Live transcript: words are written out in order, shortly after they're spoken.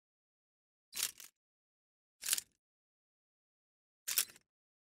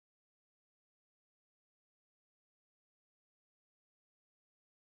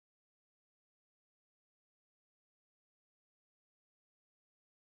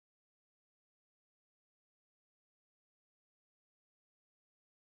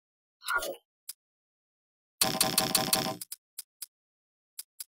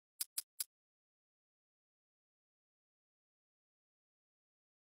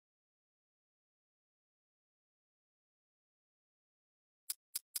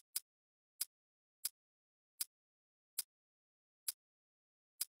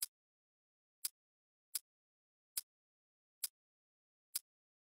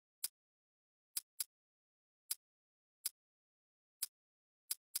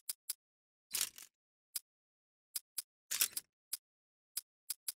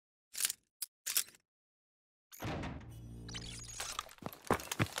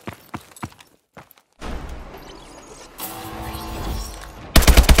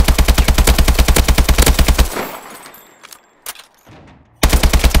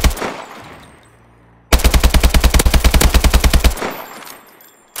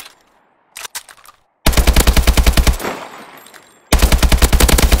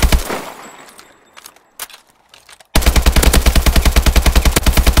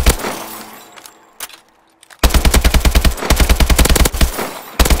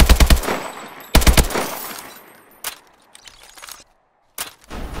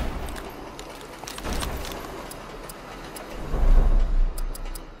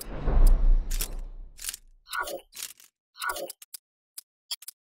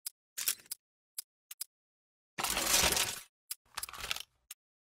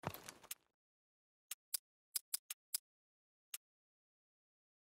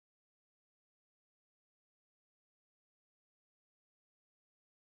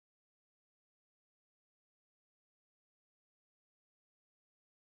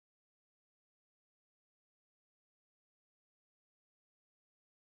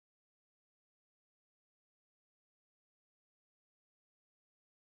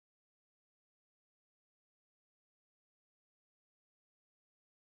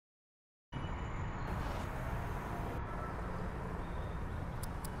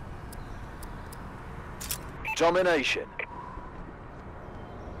Domination.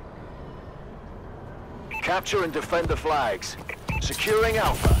 Capture and defend the flags. Securing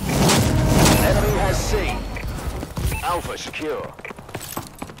Alpha. Enemy has C. Alpha secure.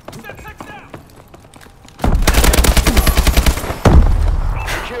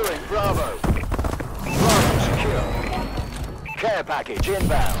 Securing Bravo. Bravo secure. Care package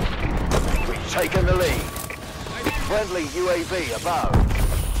inbound. We've taken the lead. Friendly UAV above.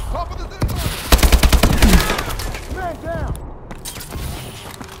 Top of the man down.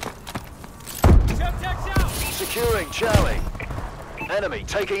 Securing Charlie. Enemy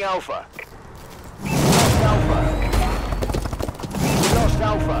taking Alpha. Lost Alpha. We lost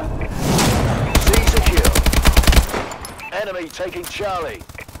Alpha. C secure. Enemy taking Charlie.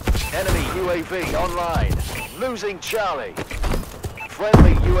 Enemy UAV online. Losing Charlie.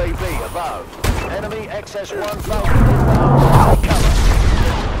 Friendly UAV above. Enemy XS-1 Falcon inbound. Cover.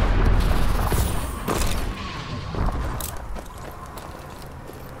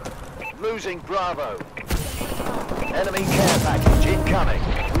 Losing Bravo. Enemy care package incoming.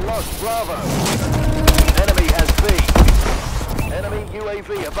 We lost Bravo. Enemy has B. Enemy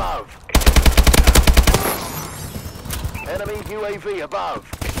UAV above. Enemy UAV above.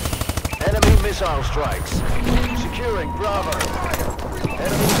 Enemy missile strikes. Securing Bravo.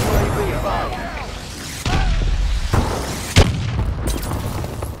 Enemy UAV above.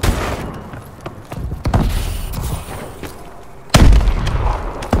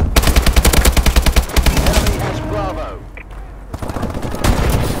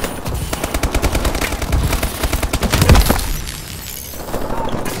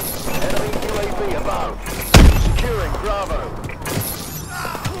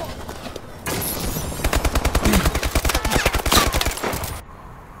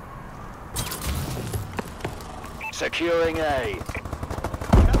 Securing A.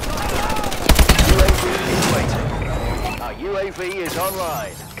 UAV is waiting. Our UAV is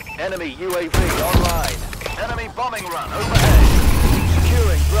online. Enemy UAV online. Enemy bombing run overhead.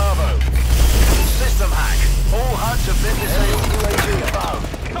 Securing Bravo. System hack. All HUDs have been disabled. UAV above.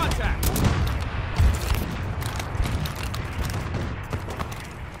 Contact.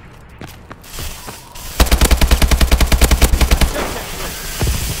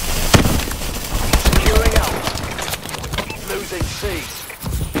 Losing C.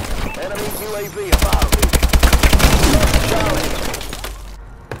 Enemy UAV above. Lost Charlie.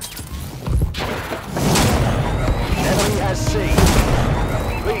 Enemy has C.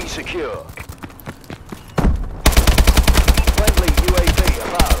 B secure. Friendly UAV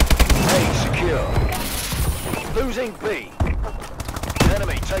above. A secure. Losing B.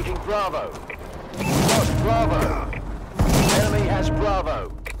 Enemy taking Bravo. Lost Bravo. Enemy has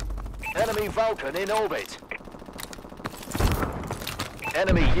Bravo. Enemy Vulcan in orbit.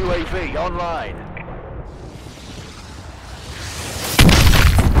 Enemy UAV online.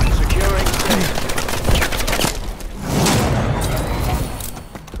 Securing C.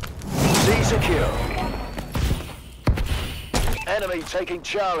 C secure. Enemy taking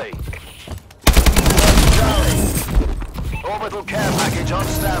Charlie. Charlie. Orbital care package on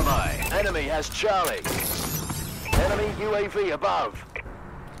standby. Enemy has Charlie. Enemy UAV above.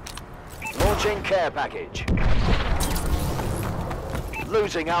 Launching care package.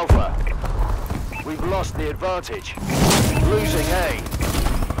 Losing Alpha. We've lost the advantage. Losing A.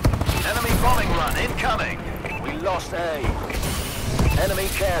 Enemy bombing run incoming. We lost A. Enemy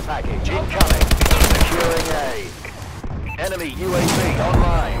care package incoming. Securing A. Enemy UAV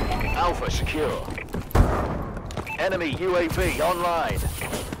online. Alpha secure. Enemy UAV online.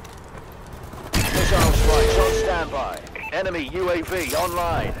 Missile strikes on standby. Enemy UAV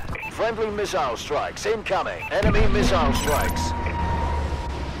online. Friendly missile strikes incoming. Enemy missile strikes.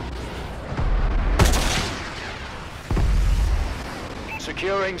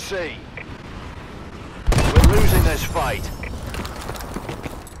 Securing C. We're losing this fight.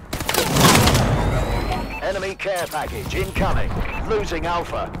 Enemy care package incoming. Losing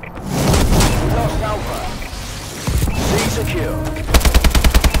Alpha. Lost Alpha. C secure.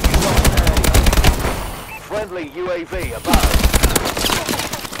 Lost A. Friendly UAV above.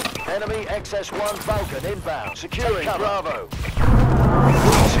 Enemy XS-1 Falcon inbound. Securing Bravo. B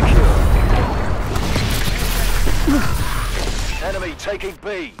secure. Enemy taking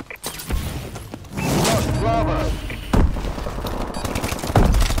B. Lost Bravo.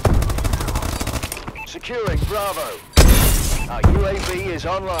 Securing Bravo. Our UAV is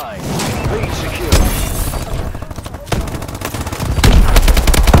online. B secure.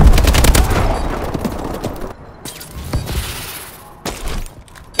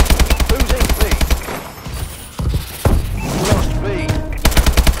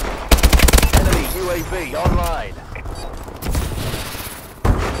 UAV online.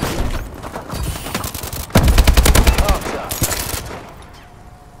 After.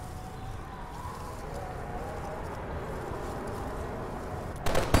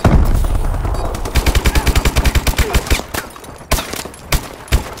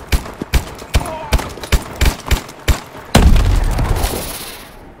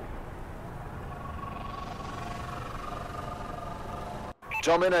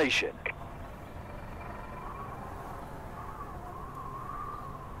 Domination.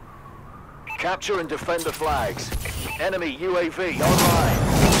 Capture and defend the flags. Enemy UAV online.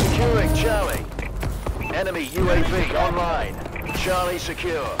 Securing Charlie. Enemy UAV online. Charlie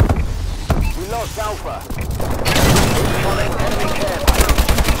secure. We lost Alpha. Incoming enemy care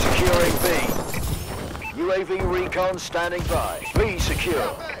package. Securing B. UAV recon standing by. B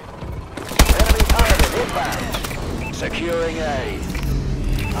secure. Enemy pilot inbound. Securing A.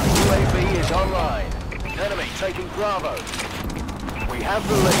 Our UAV is online. Enemy taking Bravo. We have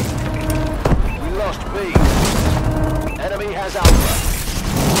the lead. We lost B. Enemy has Alpha.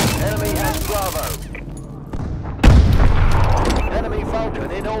 Enemy has Bravo. Enemy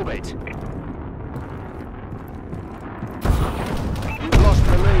Falcon in orbit. We've lost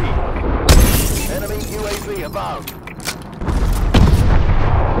the lead. Enemy UAV above.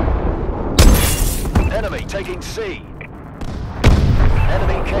 Enemy taking C.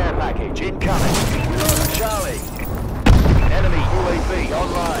 Enemy care package incoming. We lost Charlie. Enemy UAV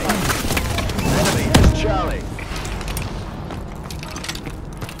online. Enemy has Charlie.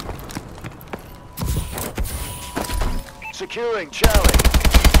 Securing Charlie.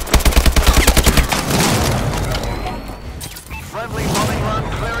 Friendly bombing run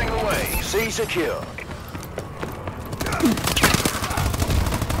clearing the way. C secure.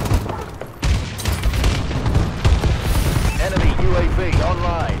 Enemy UAV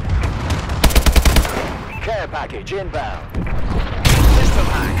online. Care package inbound. System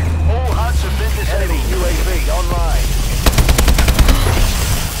hack. All HUDs have been disabled. Enemy UAV online.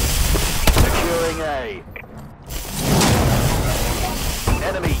 Securing A.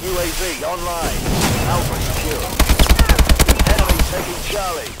 Enemy UAV online. Alpha secure. Enemy taking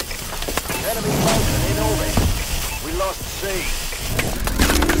Charlie. Enemy Vulcan in orbit. We lost C.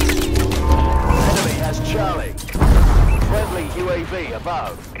 Enemy has Charlie. Friendly UAV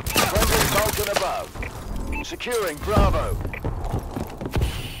above. Friendly Vulcan above. Securing Bravo.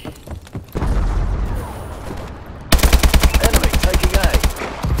 Enemy taking A.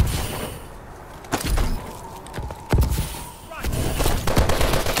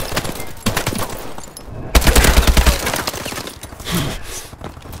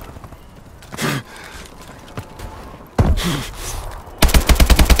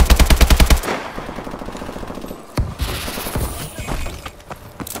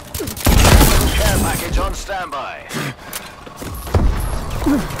 standby.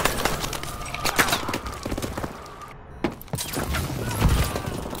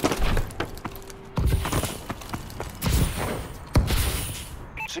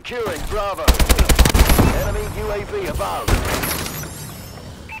 Securing Bravo. Enemy UAV above.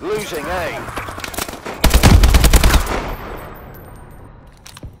 Losing A.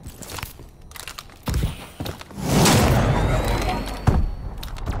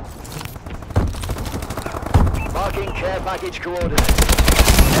 Marking care package coordinates.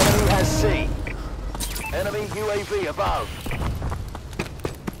 Enemy has C. Enemy UAV above.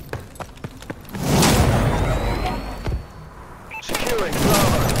 Securing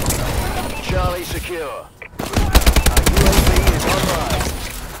Bravo. Charlie secure. Our UAV is online.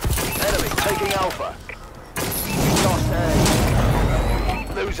 Enemy taking Alpha. Lost A.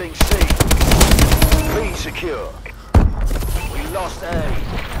 Losing C. B secure. We lost A.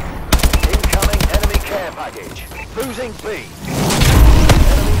 Incoming enemy care package. Losing B.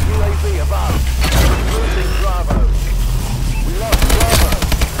 Enemy UAV above. Losing Bravo. We lost Bravo.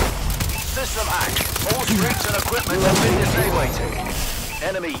 System hack. All streets and equipment have been disabled.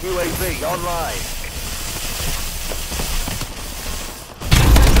 Enemy UAV online.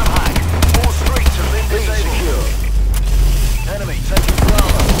 System hack. All streets have been disabled. Secure. Enemy taking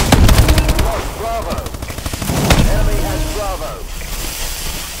Bravo. Lost Bravo. Enemy has Bravo.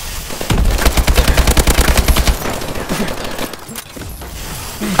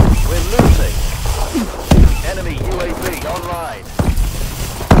 We're losing. Enemy UAV online.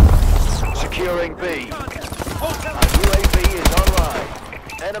 Securing B. Our UAV is online.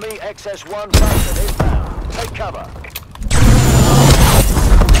 Enemy XS-1 Falcon inbound. Take cover.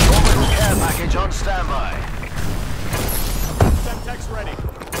 Orbital care package on standby. Semtex ready.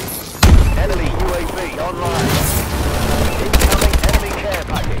 Enemy UAV online. Incoming enemy care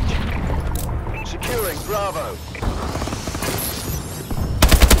package. Securing Bravo.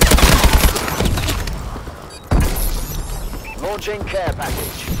 Launching care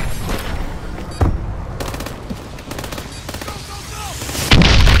package.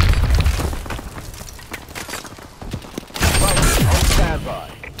 On standby.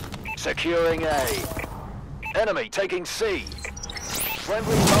 Securing A. Enemy taking C.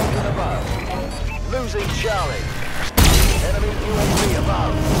 Friendly Falcon above. Losing Charlie. Enemy UAV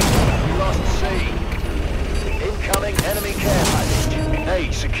above. We lost C. Incoming enemy care package.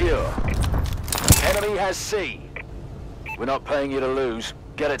 A secure. Enemy has C. We're not paying you to lose.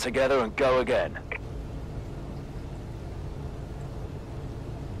 Get it together and go again.